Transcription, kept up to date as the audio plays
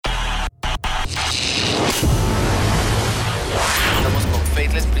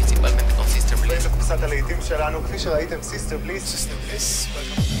Faithless, principalmente con Sister Bliss. Sister Bliss. Sister Bliss,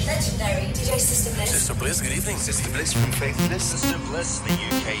 welcome. Legendary DJ Sister Bliss. Sister Bliss, good evening. Sister Bliss from Faithless. Sister Bliss, the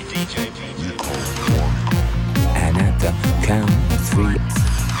UK DJ. And at the count of 3,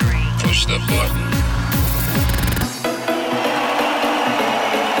 push the button.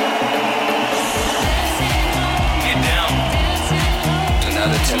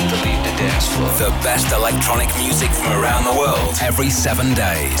 Attempt to leave the dance floor. The best electronic music from around the world every 7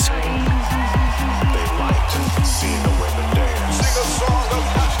 days. They like seeing the women dance. Sing a song of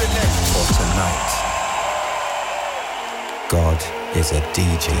happiness. For tonight, God is a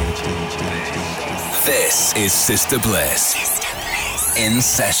DJ. This is Sister Bliss. In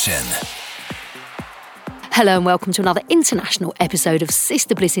session. Hello and welcome to another international episode of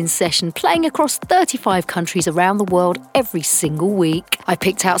Sister Bliss in Session, playing across 35 countries around the world every single week. I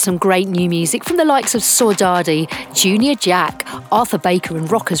picked out some great new music from the likes of Sordadi, Junior Jack, Arthur Baker and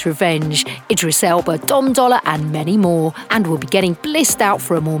Rocker's Revenge, Idris Elba, Dom Dollar and many more. And we'll be getting blissed out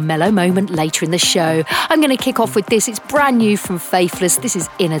for a more mellow moment later in the show. I'm going to kick off with this. It's brand new from Faithless. This is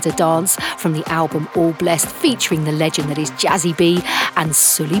Inner the Dance from the album All Blessed, featuring the legend that is Jazzy B and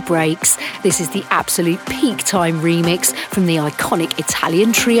Sully Breaks. This is the absolute peak time remix from the iconic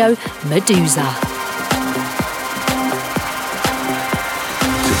Italian trio Medusa.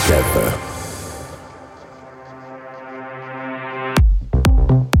 Together.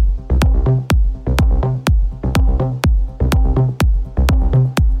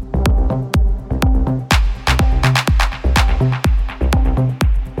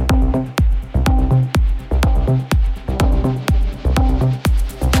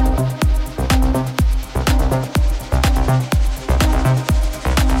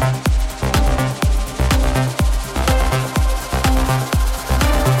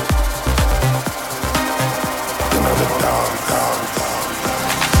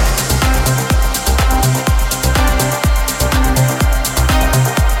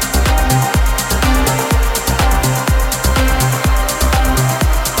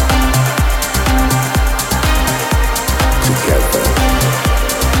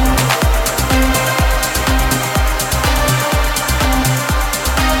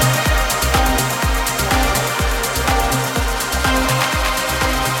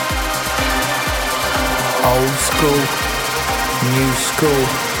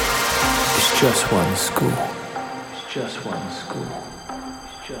 Just one school. It's just one school. It's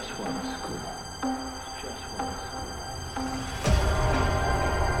just one school. It's just one school.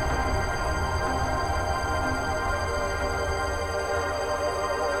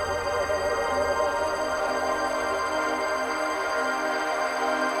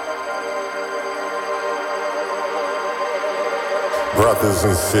 Brothers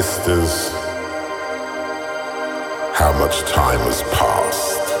and sisters, how much time has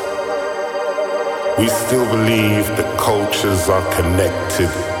passed? We still believe that cultures are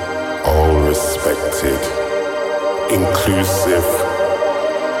connected, all respected, inclusive,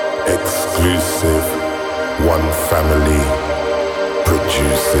 exclusive, one family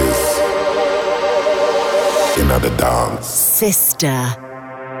produces another dance. Sister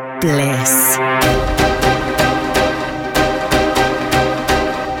Bliss.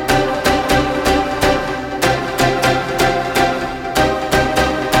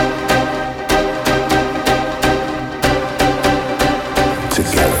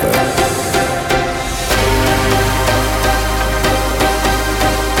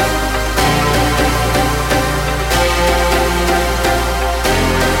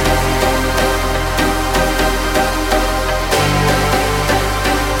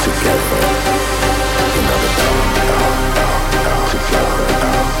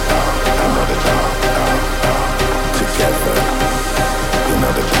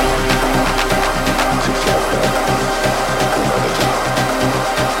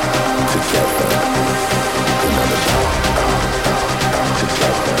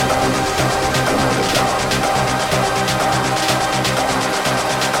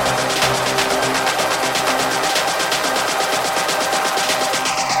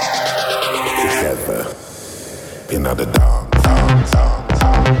 Another dance.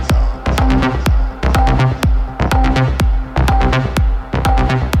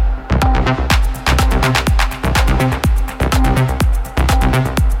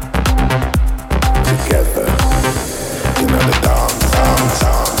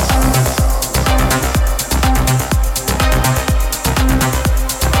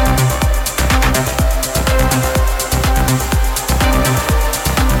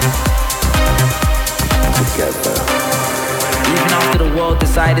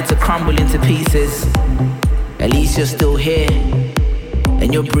 Decided to crumble into pieces. At least you're still here.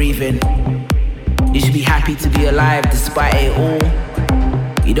 and you're breathing. You should be happy to be alive despite it all.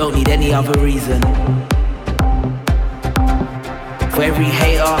 You don't need any other reason. For every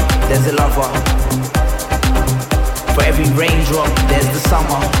hater, there's a lover. For every raindrop, there's the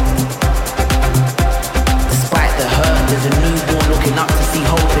summer. Despite the hurt, there's a newborn looking up to see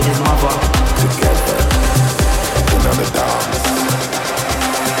hope in his mother. Together, another dance.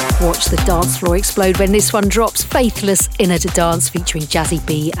 Watch the dance floor explode when this one drops. Faithless, Inner to Dance, featuring Jazzy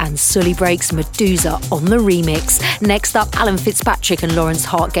B and Sully Breaks Medusa on the remix. Next up, Alan Fitzpatrick and Lawrence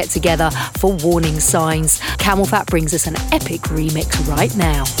Hart get together for Warning Signs. Camel Fat brings us an epic remix right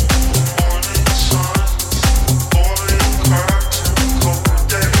now.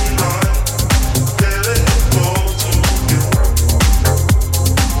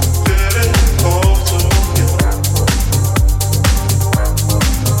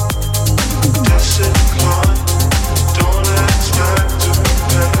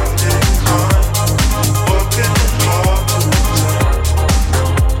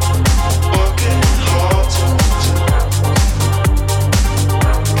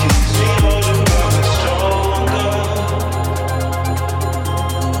 Keep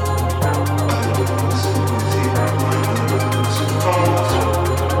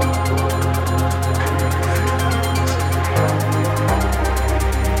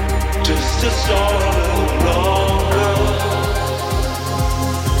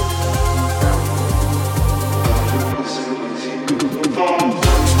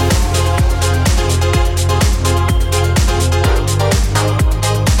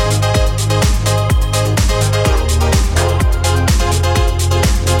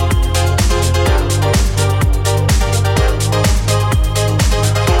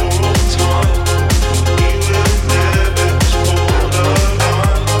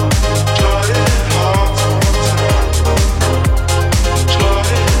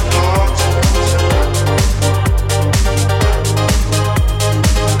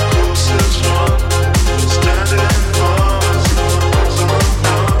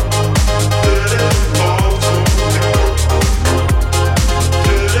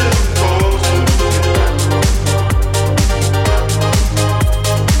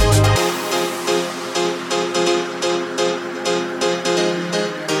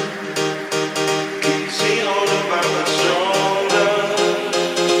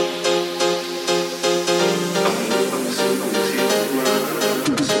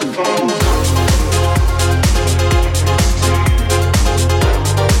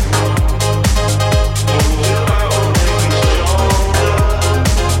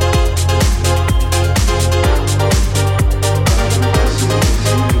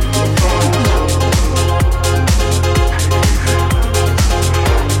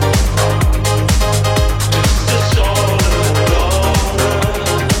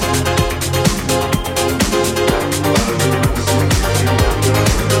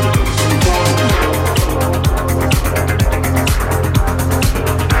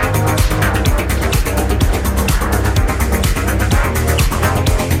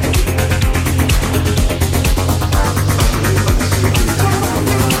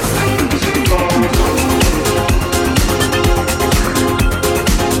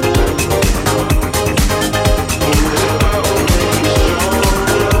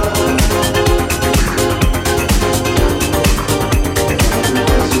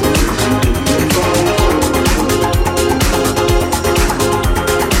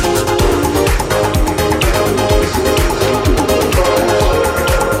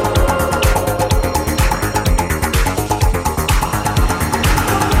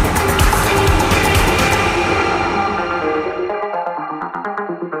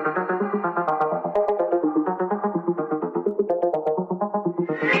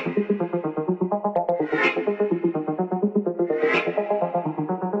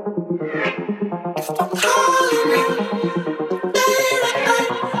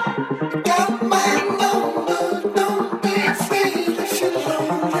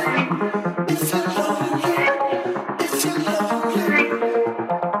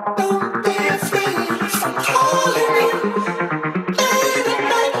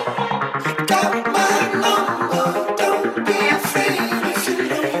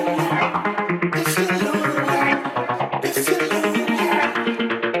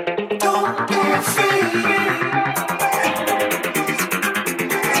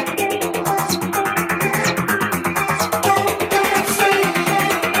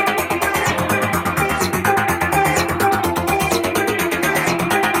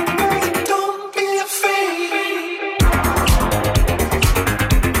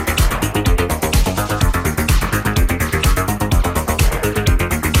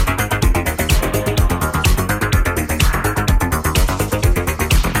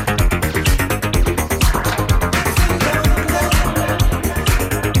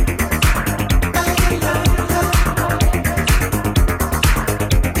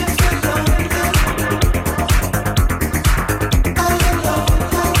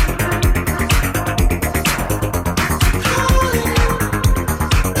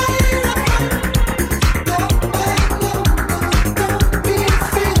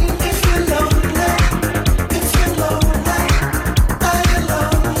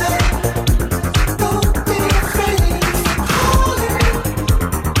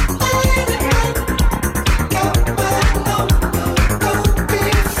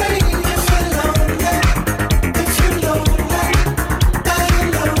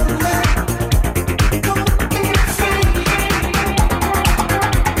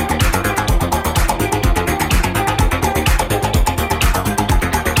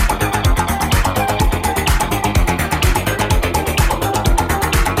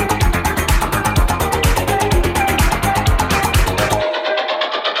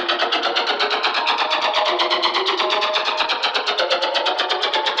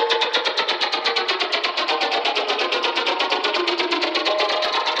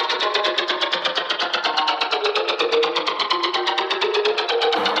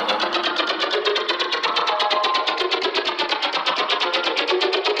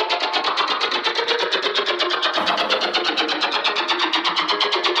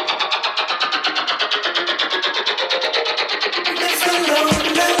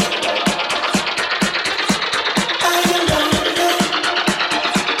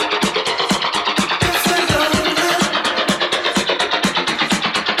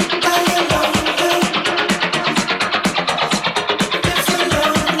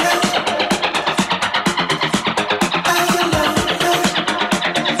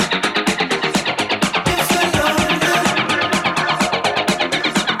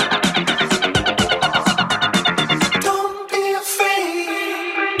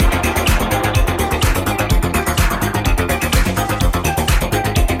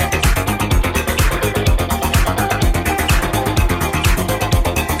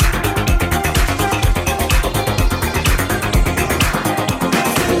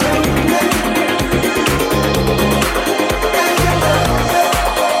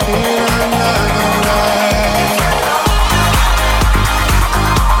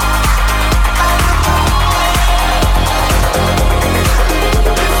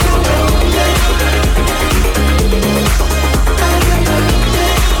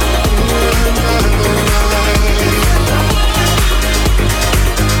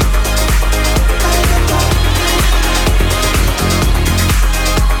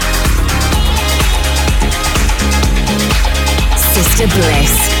Sister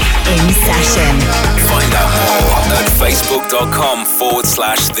Bliss in session. Find out more at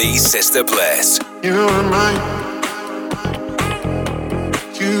facebook.com/The Sister Bliss. You are mine.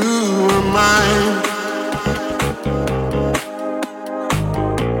 You are mine.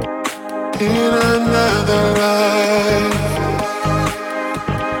 In another life.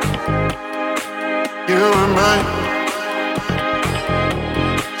 You are mine.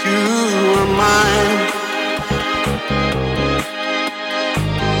 You are mine.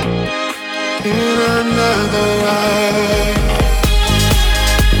 In another life.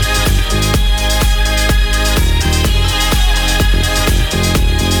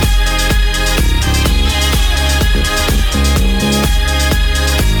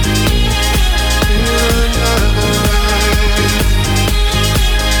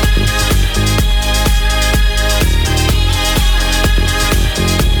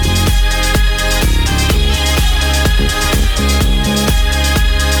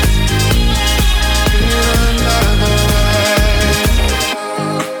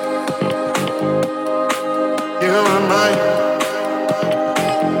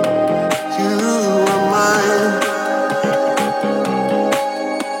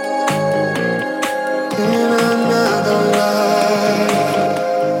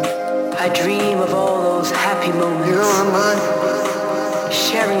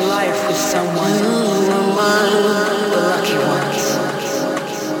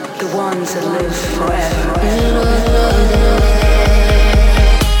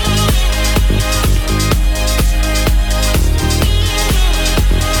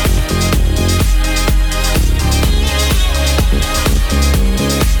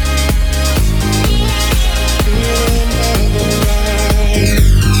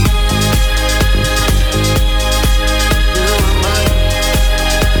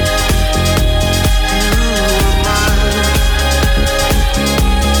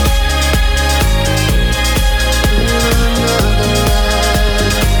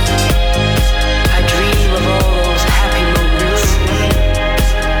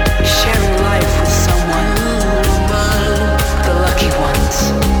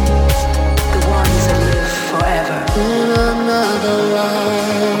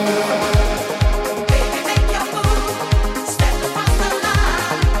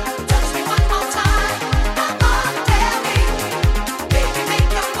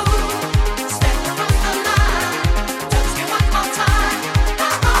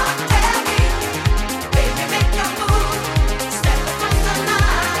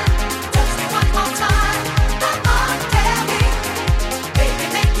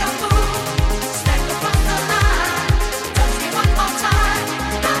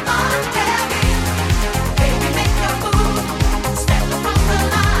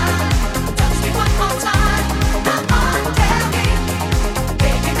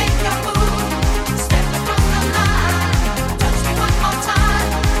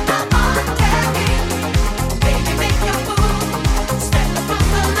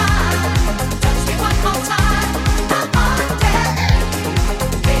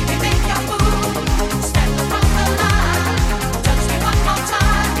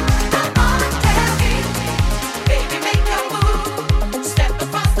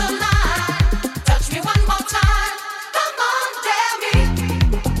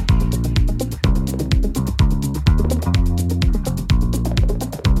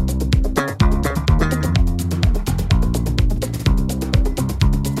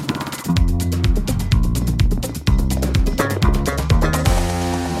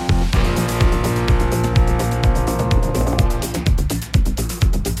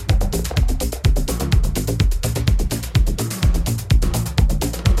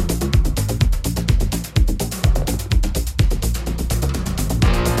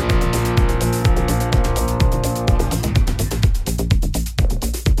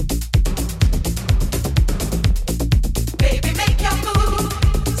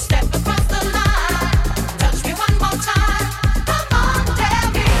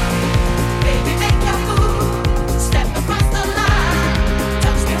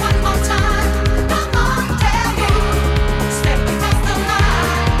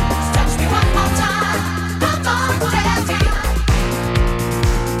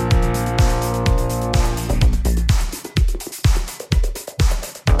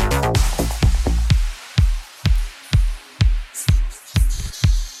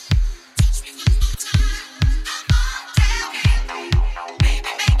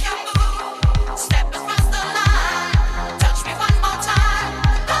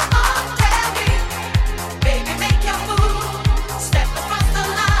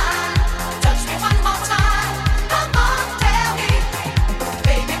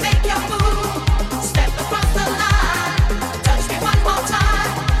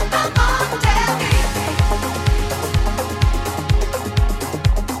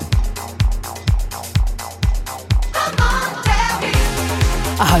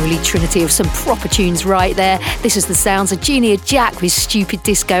 A holy trinity of some proper tunes right there. This is the sounds of Junior Jack with Stupid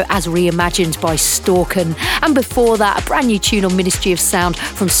Disco as reimagined by Storken. And before that, a brand new tune on Ministry of Sound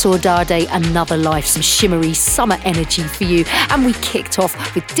from Saudade, Another Life, some shimmery summer energy for you. And we kicked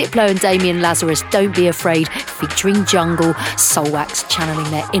off with Diplo and Damien Lazarus, Don't Be Afraid, featuring Jungle, Soulwax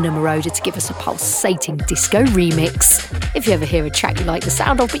channeling their inner Moroder to give us a pulsating disco remix. If you ever hear a track you like the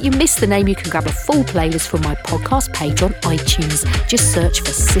sound of but you missed the name, you can grab a full playlist from my podcast page on iTunes. Just search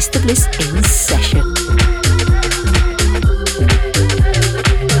for Sister Bliss in Session.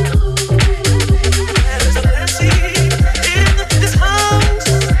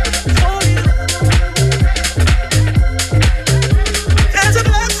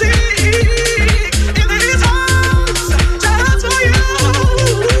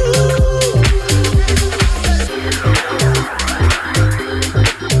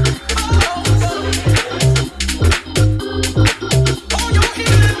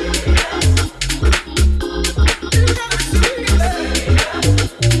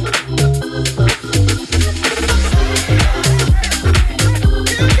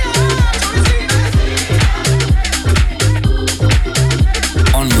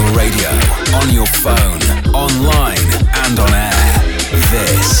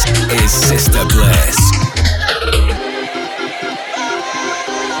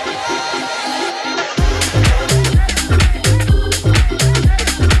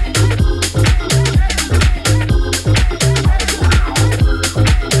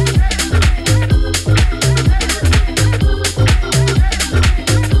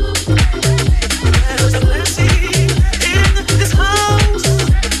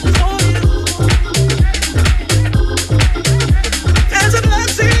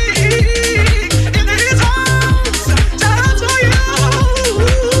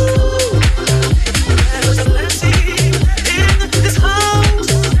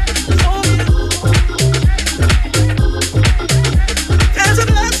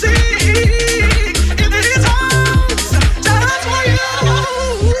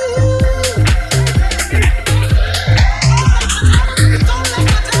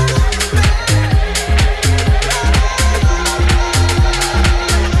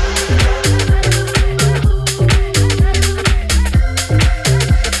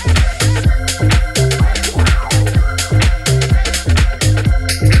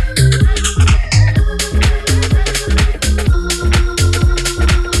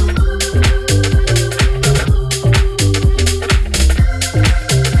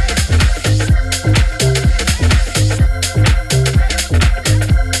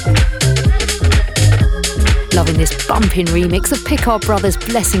 Remix of Picard Brothers'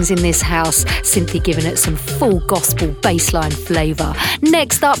 Blessings in This House, simply giving it some full gospel bassline flavour.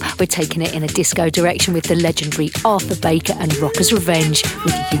 Next up, we're taking it in a disco direction with the legendary Arthur Baker and Rocker's Revenge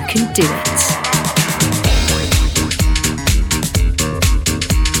with You Can Do It.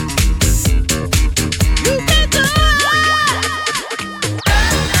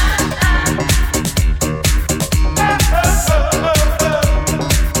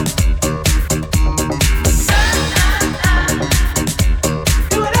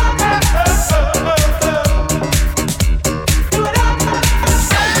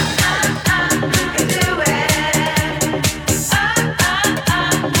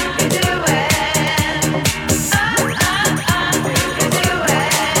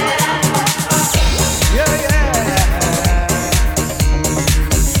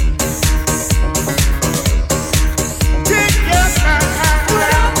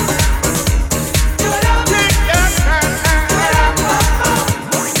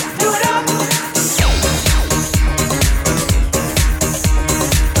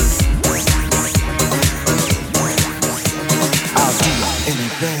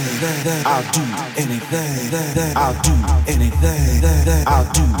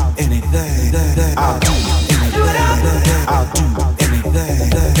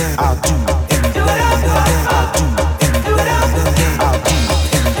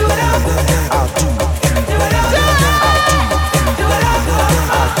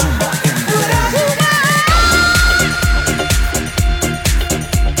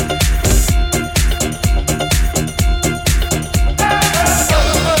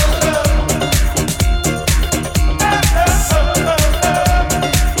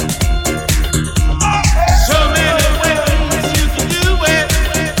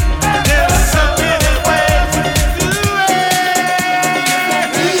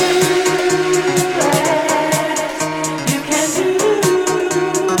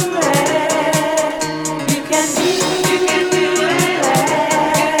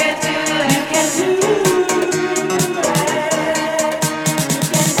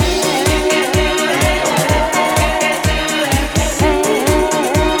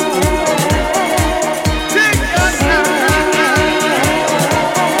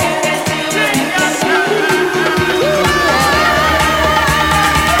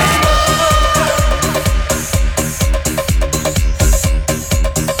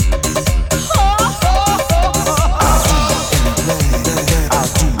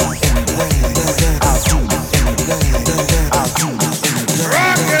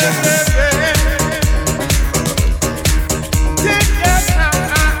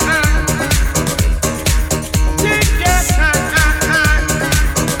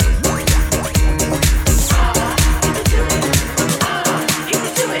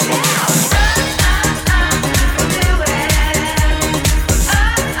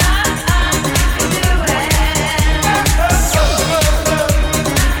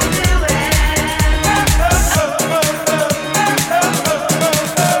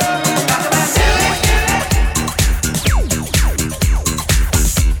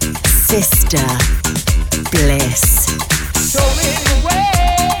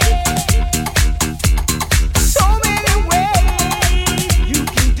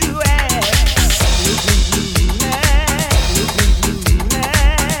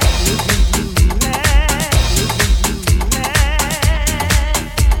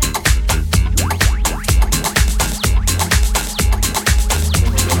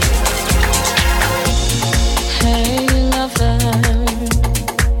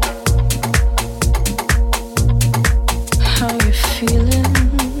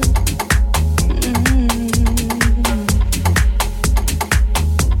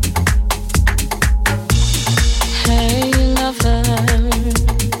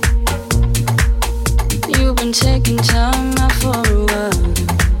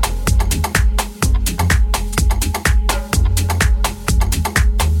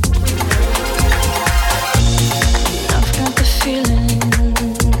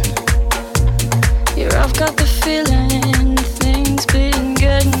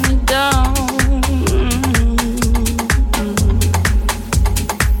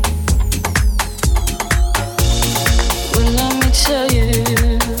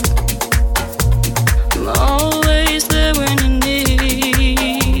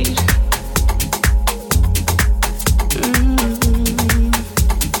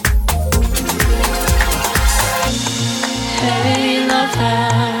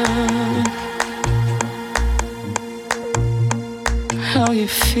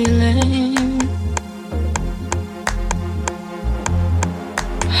 feeling?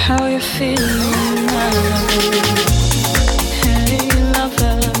 How you feeling now? Hey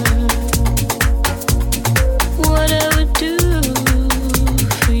lover, what I would do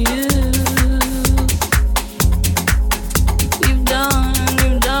for you. You've done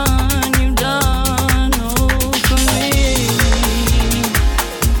all for me.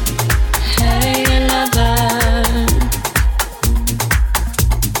 Hey lover,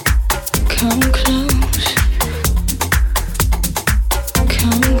 come close,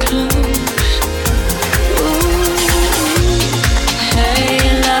 come close. Ooh, hey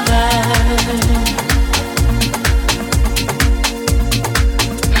lover,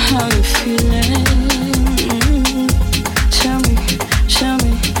 how you feeling? Tell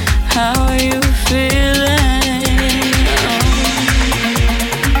me, how are you feeling?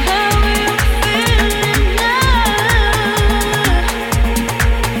 How are you feeling now?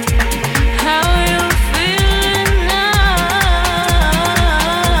 How are you feeling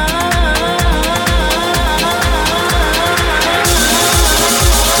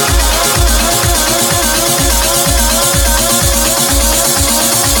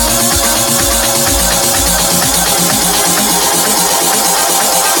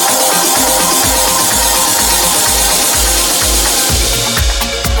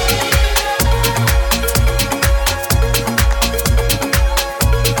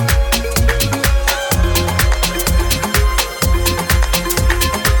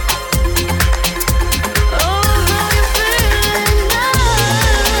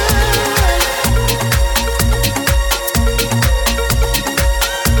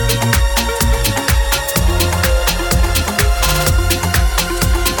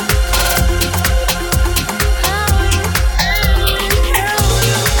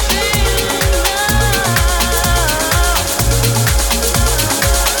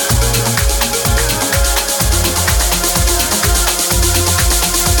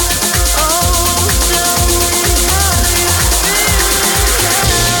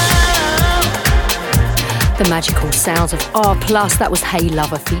The magical sounds of R+, that was Hey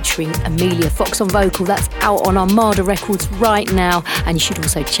Lover featuring Amelia Fox on vocal. That's out on Armada Records right now, and you should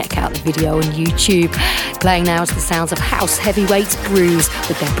also check out the video on YouTube. Playing now is the sounds of house heavyweights Bruise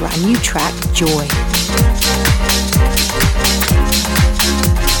with their brand new track, Joy.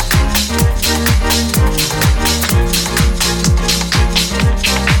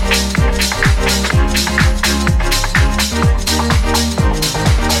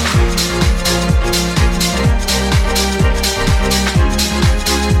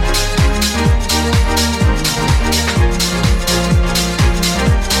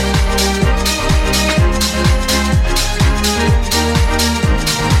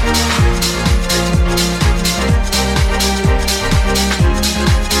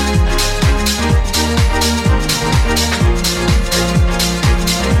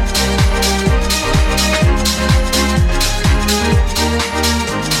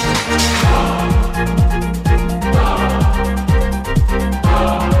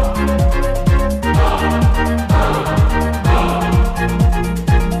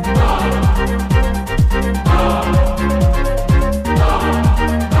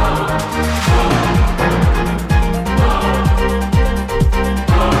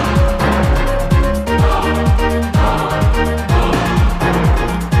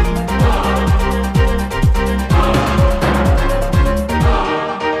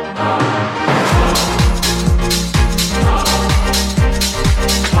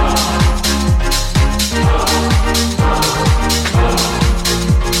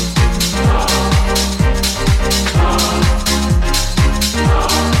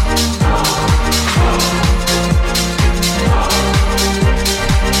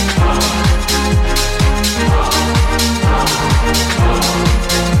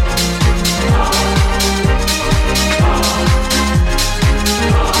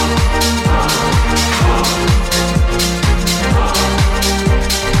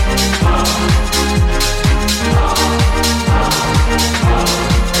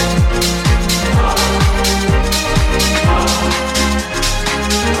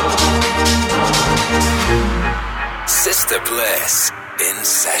 Sister Bliss in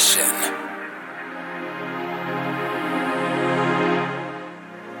session.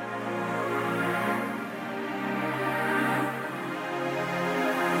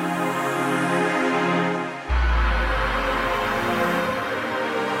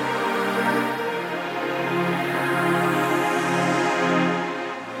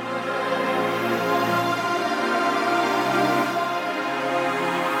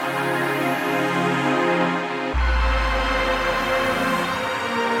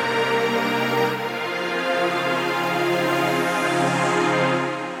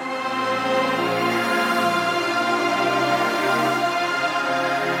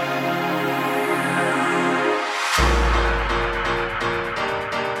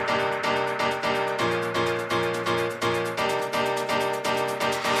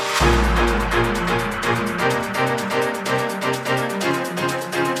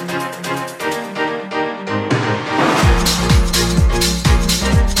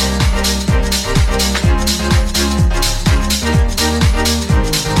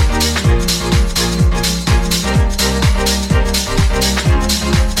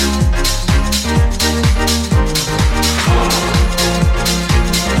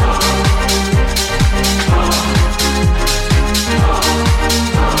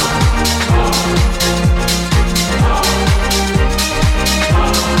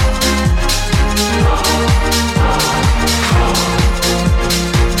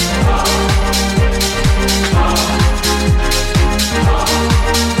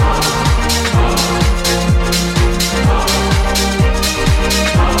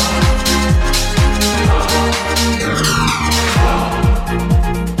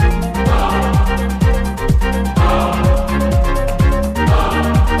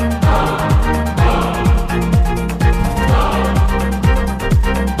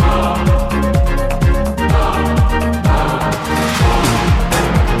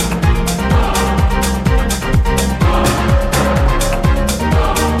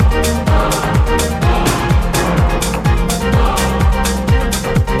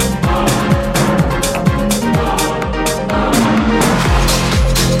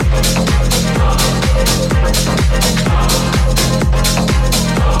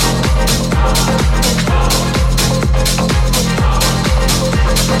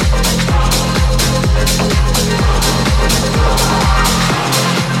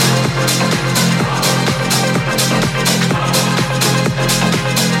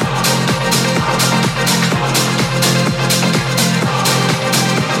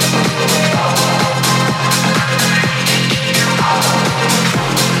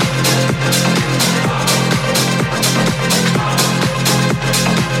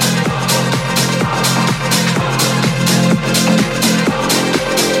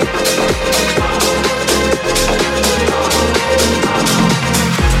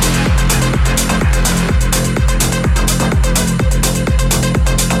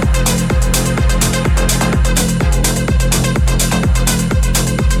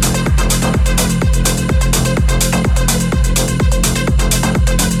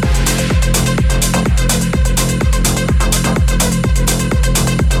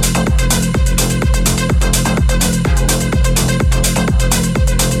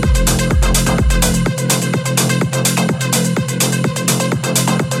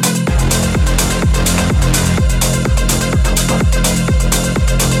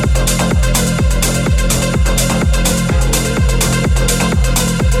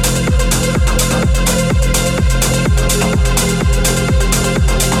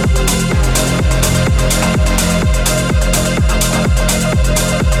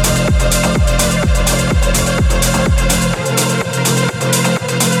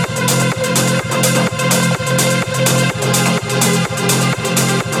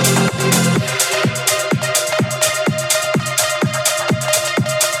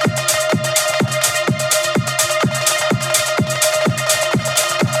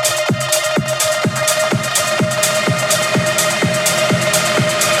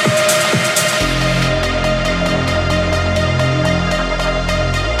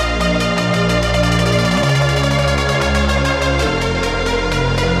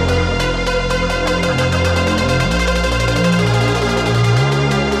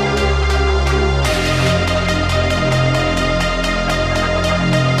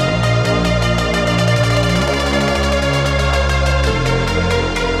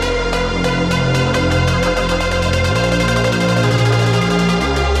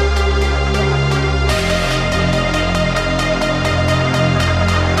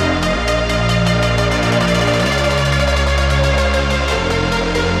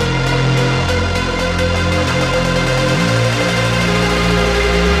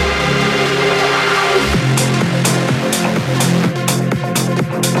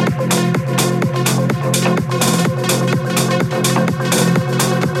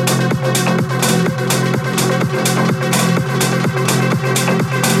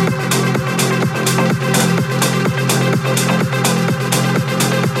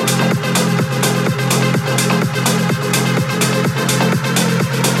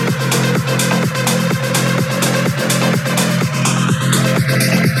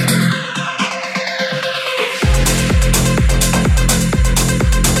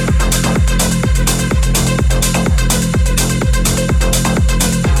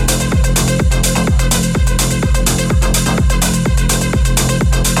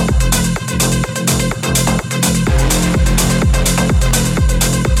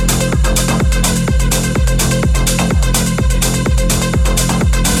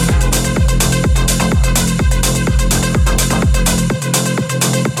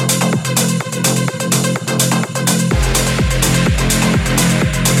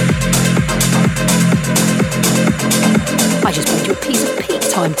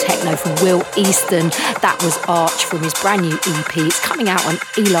 piano from Will Easton. That was Arch from his brand new EP. It's coming out on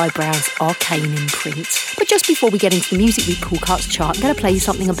Eli Brown's Arcane imprint. But just before we get into the Music Week Cool Cuts chart, I'm going to play you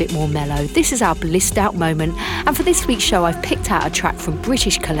something a bit more mellow. This is our blissed out moment, and for this week's show I've picked out a track from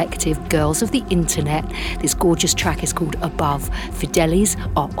British collective Girls of the Internet. This gorgeous track is called Above. Fidelis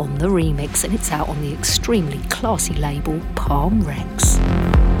are on the remix, and it's out on the extremely classy label Palm Rex.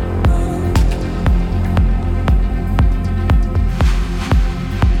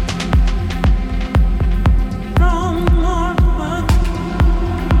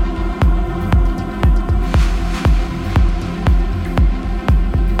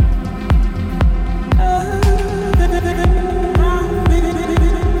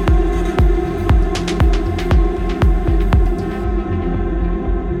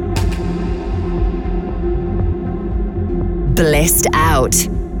 Blissed Out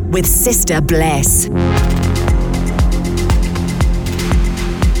with Sister Bliss.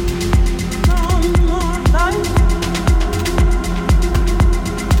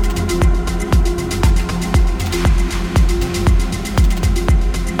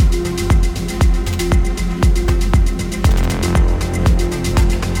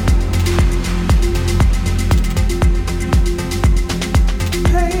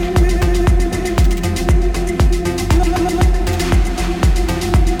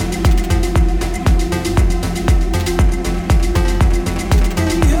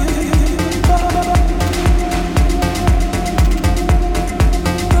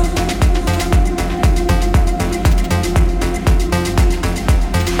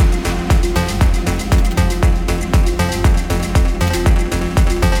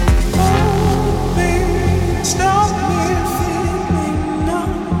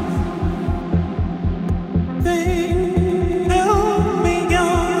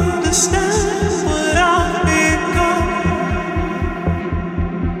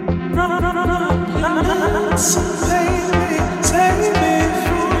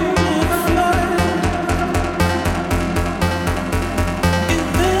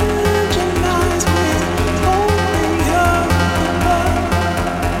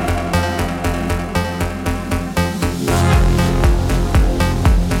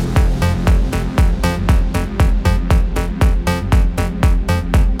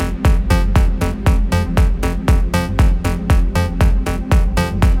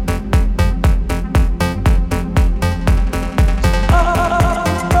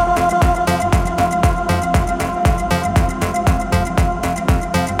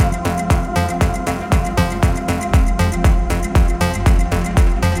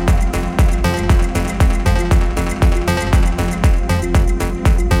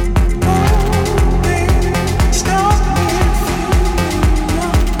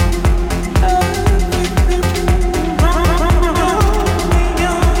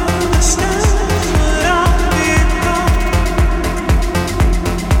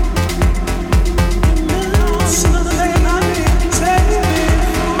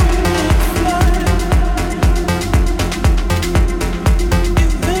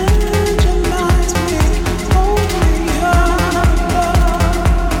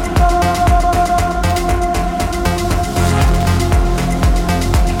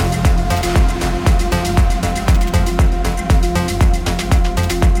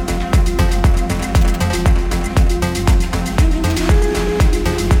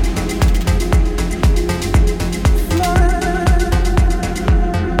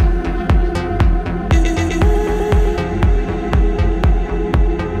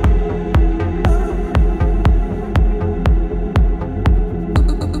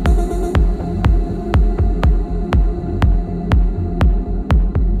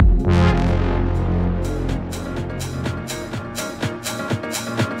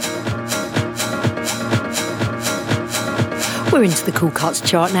 We're into the Cool Cuts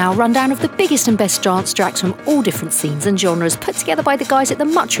chart now, rundown of the biggest and best dance tracks from all different scenes and genres, put together by the guys at the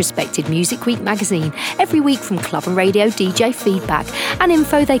much respected Music Week magazine, every week from club and radio DJ feedback and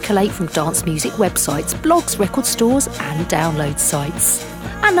info they collate from dance music websites, blogs, record stores and download sites.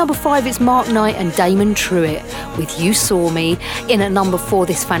 At number 5, it's Mark Knight and Damon Truitt with You Saw Me. In at number 4,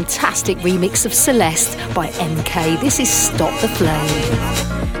 this fantastic remix of Celeste by MK. This is Stop the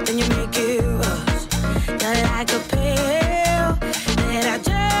Flame. Then you make it rush, not like a pill that I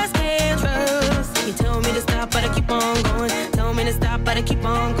just can't trust. You tell me to stop, but I keep on going. Tell me to stop, but I keep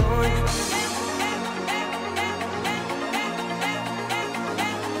on going.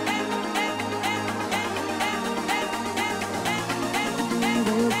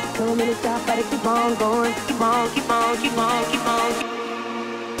 Tell me to stop, but I keep on going. Keep on, keep on, keep on, keep on.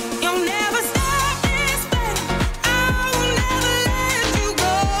 You'll never stop this, baby. I will never let you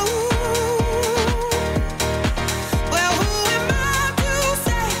go.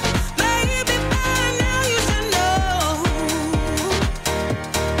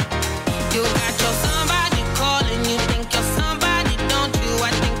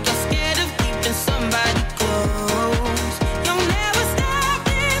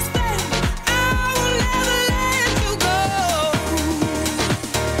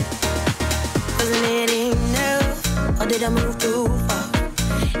 to move too far.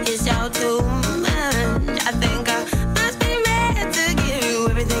 It's all too much. I think I must be meant to give you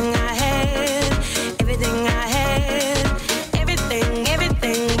everything I had, everything I had,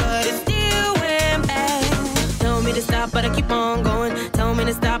 everything, but it still went back. Told me to stop, but I keep on going. Told me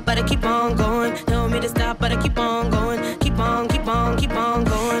to stop, but I keep on going. Told me to stop, but I keep on going. Keep on going. Keep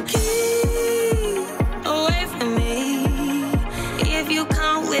away from me if you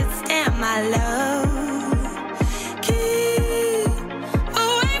can't withstand my love.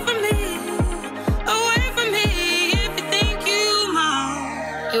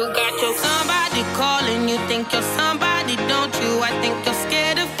 Think you're somebody, don't you? I think you're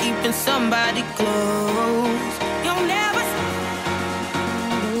scared of keeping somebody close. You'll never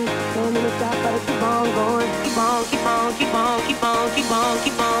tell me to stop, but I keep on going. Keep on.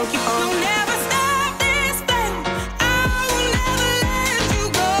 You'll never stop this thing. I will never let you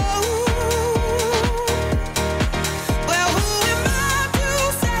go. Well, who am I to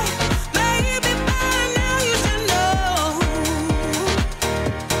say? Maybe by now you should know.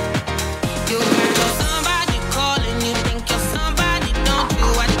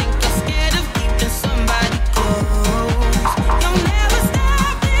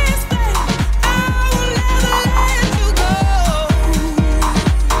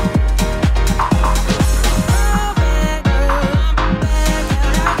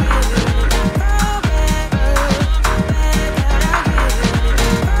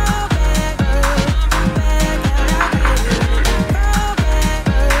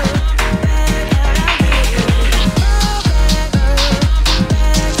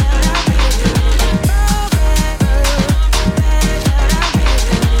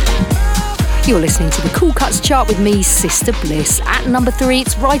 You're listening to the Cool Cuts chart with me, Sister Bliss. At number 3,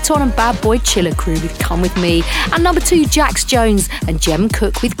 it's Right On and Bad Boy Chiller Crew with Come With Me. And number 2, Jax Jones and Jem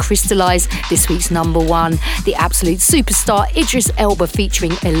Cook with Crystallize. This week's number 1, the absolute superstar Idris Elba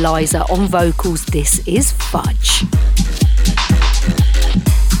featuring Eliza on vocals. This is Fudge.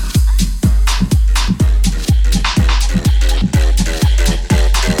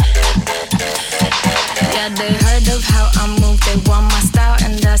 Yeah, they heard of how I move, they want my style,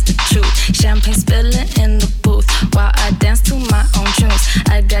 and that's the truth. Champagne spilling in the booth while I dance to my own tunes.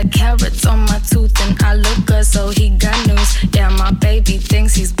 I got carrots on my tooth and I look good, so he got news. Yeah, my baby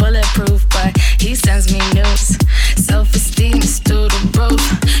thinks he's bulletproof, but he sends me news. Self-esteem is through the roof.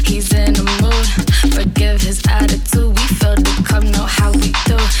 He's in the mood. Forgive his attitude. We fill the cup, know how we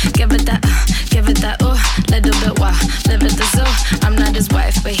do. Give it that, ooh, little bit wow. Live at the zoo. I'm not his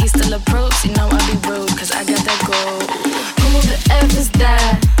wife, but he still approves. You know I be rude, cause I got that gold. Who the F is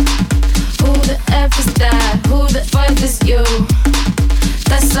that? Who the F is that? Who the F is you?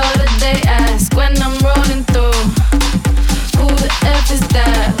 That's all that they ask when I'm rolling through. Who the F is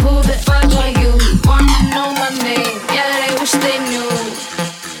that? Who the F are you? Wanna know my name? Yeah, they wish they knew.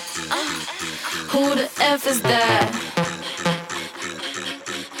 Who the F is that?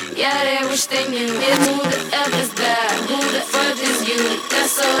 Yeah, they wish they knew. Yeah, who the F is that? Who the F is you?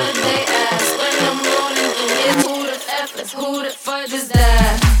 That's all that they ask when I'm rolling through. Yeah, who the F is? Who the F is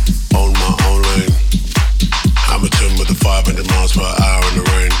that? On my own lane, Hamilton with the 500 miles per hour in the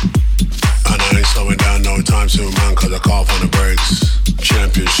rain. And I ain't slowing down no time soon, man, cause I can't find the brakes.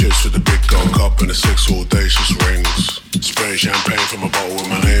 Championships with the big gold cup and the 6 audacious rings. Spraying champagne from a bottle with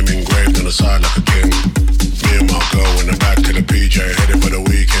my name engraved on the side like a king. Me and my girl in the back of the PJ, headed for the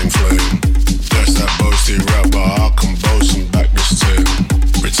weekend fling. That's that boasty rap, but I can boast and back this thing.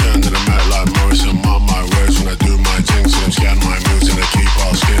 Return to the mat like Morrison, mark my words when I do my thing. So them scan my moves and they keep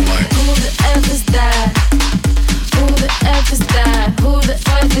our skin like. Who the F is that? Who the F is that? Who the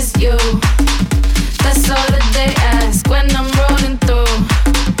F is you? That's all that they ask when I'm rolling through.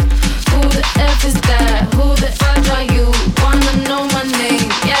 Who the F is that? Who the F are you? Wanna know my name?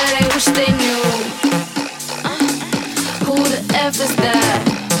 Yeah, they wish they knew. Who the F is that?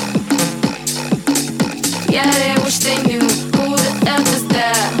 Yeah, they wish they knew. Who the F is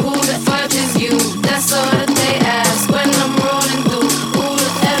that? Who the F is you? That's all that they ask when I'm rolling through. Who the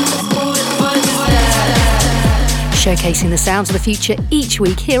F is? Who the F is that? Showcasing the sounds of the future each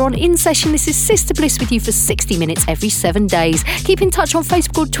week here on In Session. This is Sister Bliss with you for 60 minutes every 7 days. Keep in touch on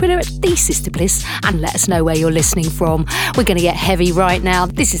Facebook or Twitter at The Sister Bliss and let us know where you're listening from. We're going to get heavy right now.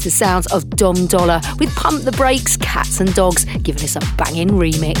 This is the sounds of Dom Dollar with Pump the Brakes, Cats and Dogs, giving us a banging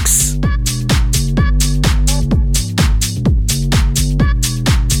remix.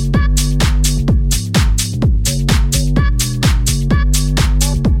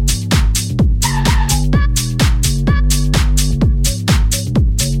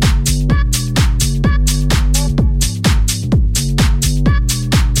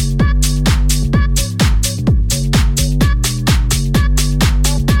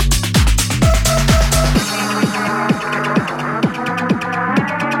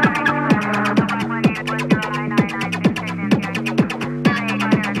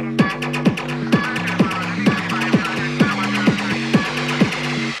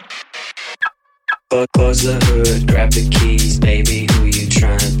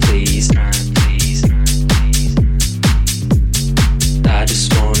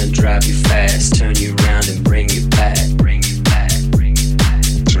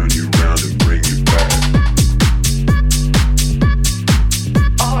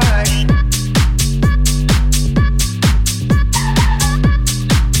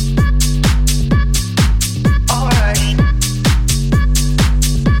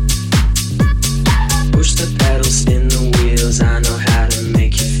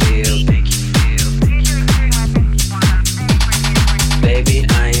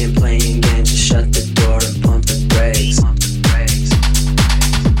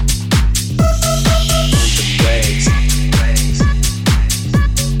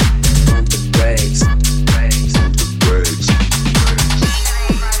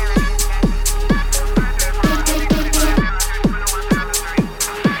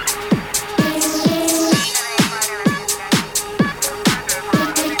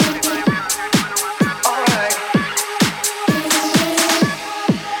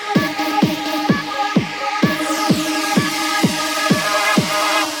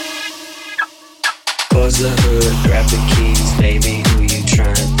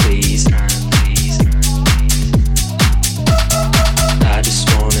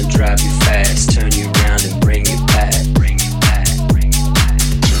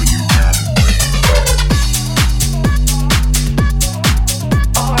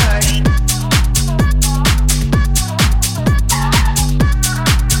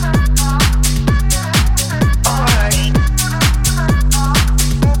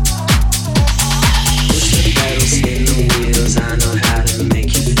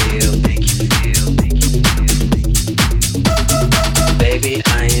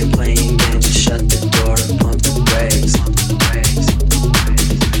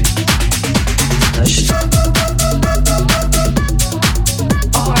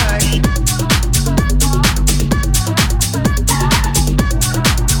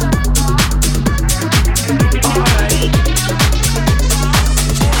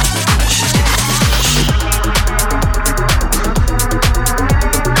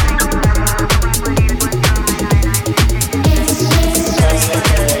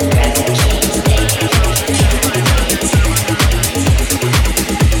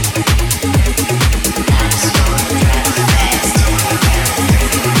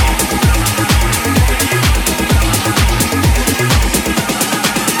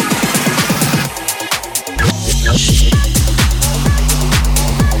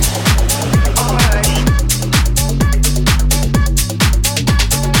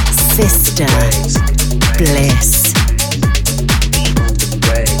 Sister Bliss.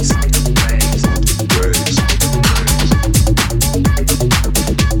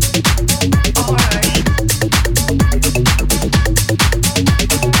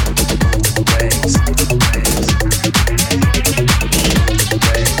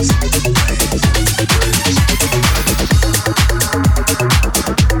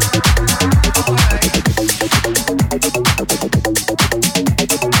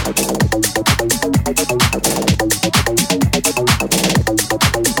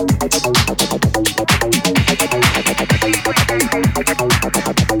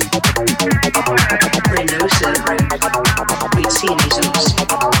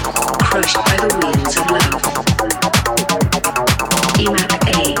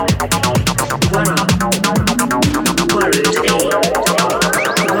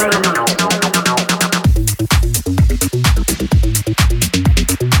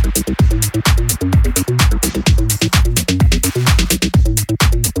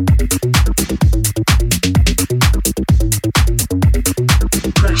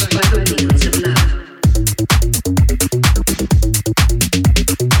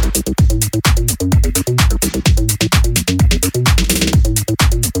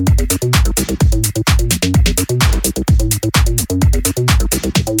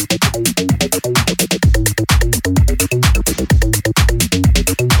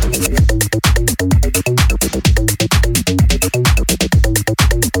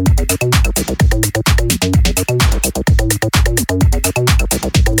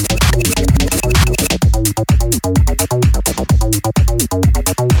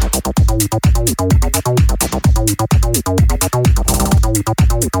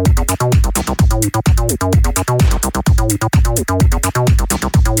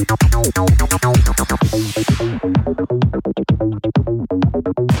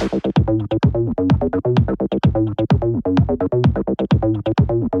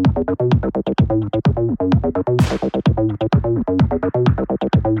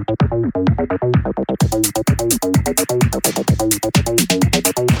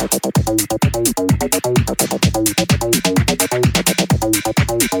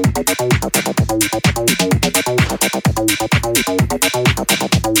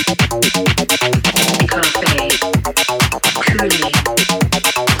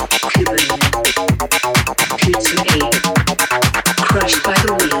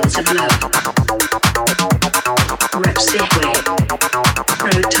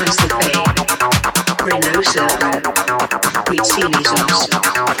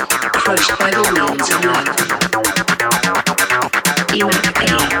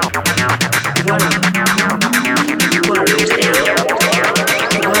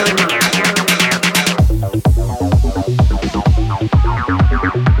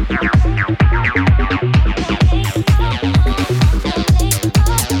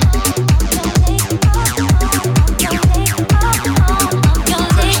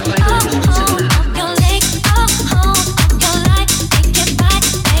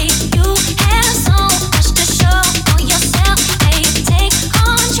 Just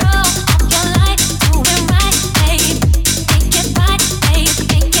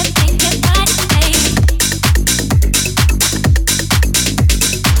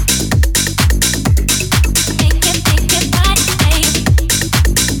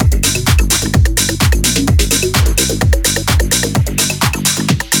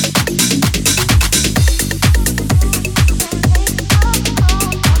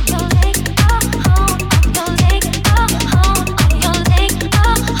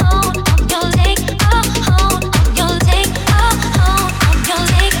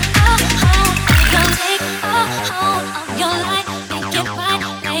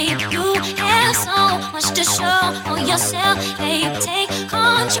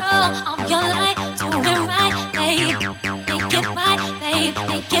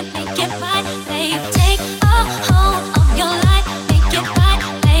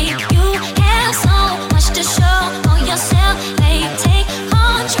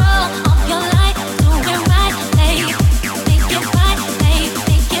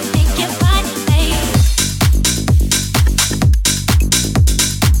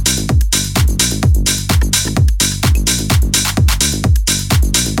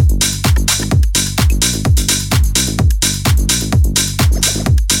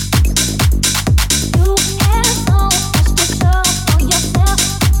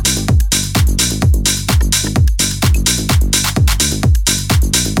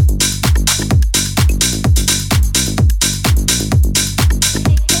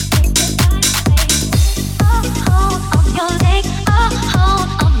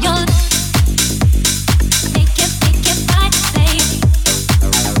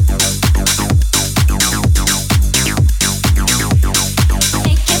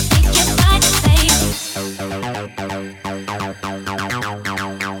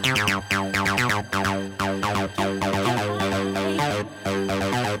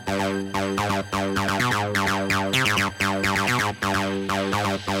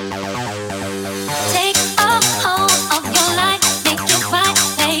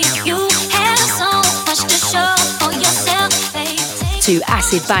 2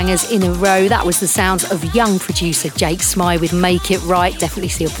 acid bangers in a row. That was the sounds of young producer Jake Smye with Make It Right. Definitely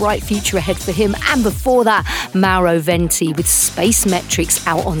see a bright future ahead for him. And before that, Mauro Venti with Space Metrics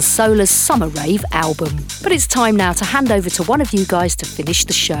out on Solar's Summer Rave album. But it's time now to hand over to one of you guys to finish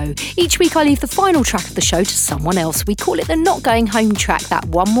the show. Each week I leave the final track of the show to someone else. We call it the Not Going Home track, that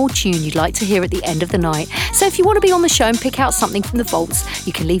one more tune you'd like to hear at the end of the night. So if you want to be on the show and pick out something from the vaults,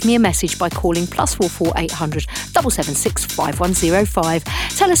 you can leave me a message by calling +44 800 776 5105.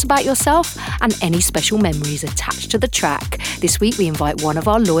 Tell us about yourself and any special memories attached to the track. This week we invite one of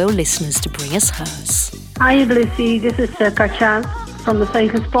our loyal listeners to bring us hers. Hi Blissy, this is Karchaz from the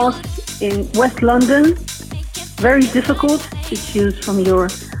Faceless Spot in West London. Very difficult to choose from your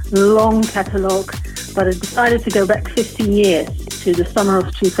long catalogue, but I decided to go back 15 years to the summer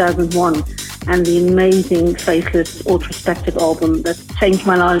of 2001 and the amazing Faceless Ultra-Spectic album that changed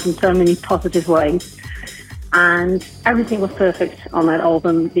my life in so many positive ways. And everything was perfect on that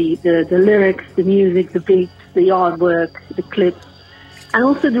album. The lyrics, the music, the beats, the artwork, the clips, and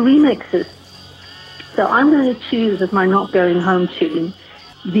also the remixes. So I'm going to choose as my Not Going Home tune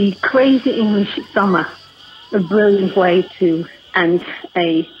the Crazy English Summer, a brilliant way to end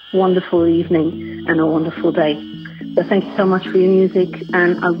a wonderful evening and a wonderful day. So thank you so much for your music,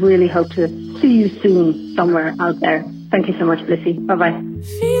 and I really hope to see you soon somewhere out there. Thank you so much, Blissy. Bye-bye.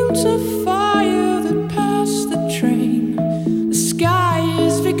 Fields of fire that pass the train. The sky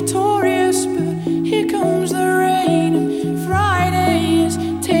is victorious, but here comes the rain. Friday is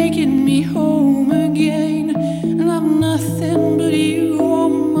taking me home again, and I've nothing but you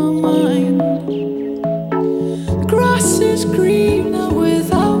on my mind. The grass is greener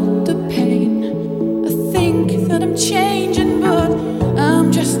without the pain. I think that I'm changing, but I'm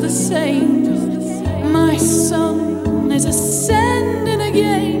just the same. My sun is ascending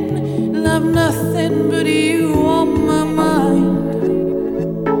again, and I've nothing but you on my mind.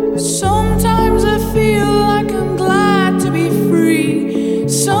 Sometimes I feel like I'm glad to be free.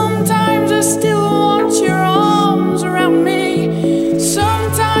 Sometimes I still want your arms around me.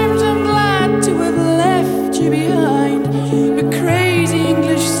 Sometimes I'm glad to have left you behind. But crazy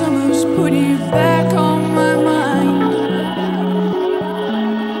English summers put you back on my mind.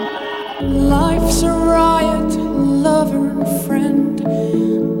 Life's a riot, lover and friend.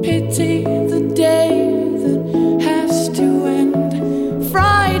 Pity the day that has to end.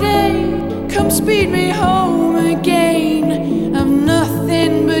 Friday, come speed me home again. I've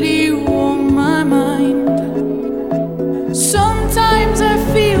nothing but you on my mind. Sometimes I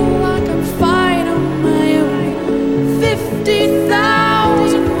feel like I'm fine on my own.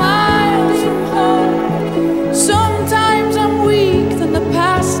 50,000 miles from home. Sometimes I'm weak, then the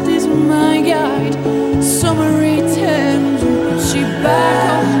past is my guide. Summer returns and puts you back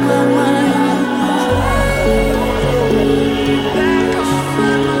on my mind. Back on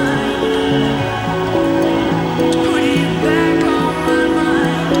my mind. Put you back on my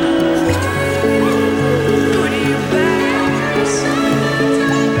mind. Put you back.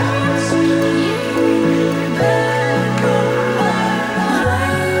 Sometimes you back on my mind.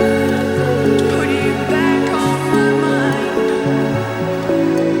 Put you back on my mind.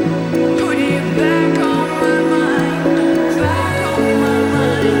 Put you back on my mind. Back on my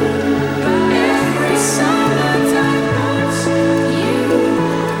mind. Every summertime wants you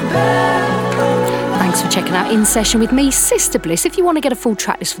back on my mind. Thanks for checking out In Session with me, Sister Bliss. If you want to get a full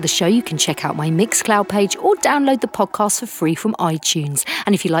track list for the show, you can check out my Mixcloud page or download the podcast for free from iTunes.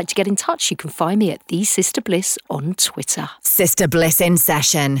 And if you'd like to get in touch, you can find me at The Sister Bliss on Twitter. Sister Bliss In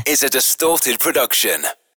Session is a Distorted production.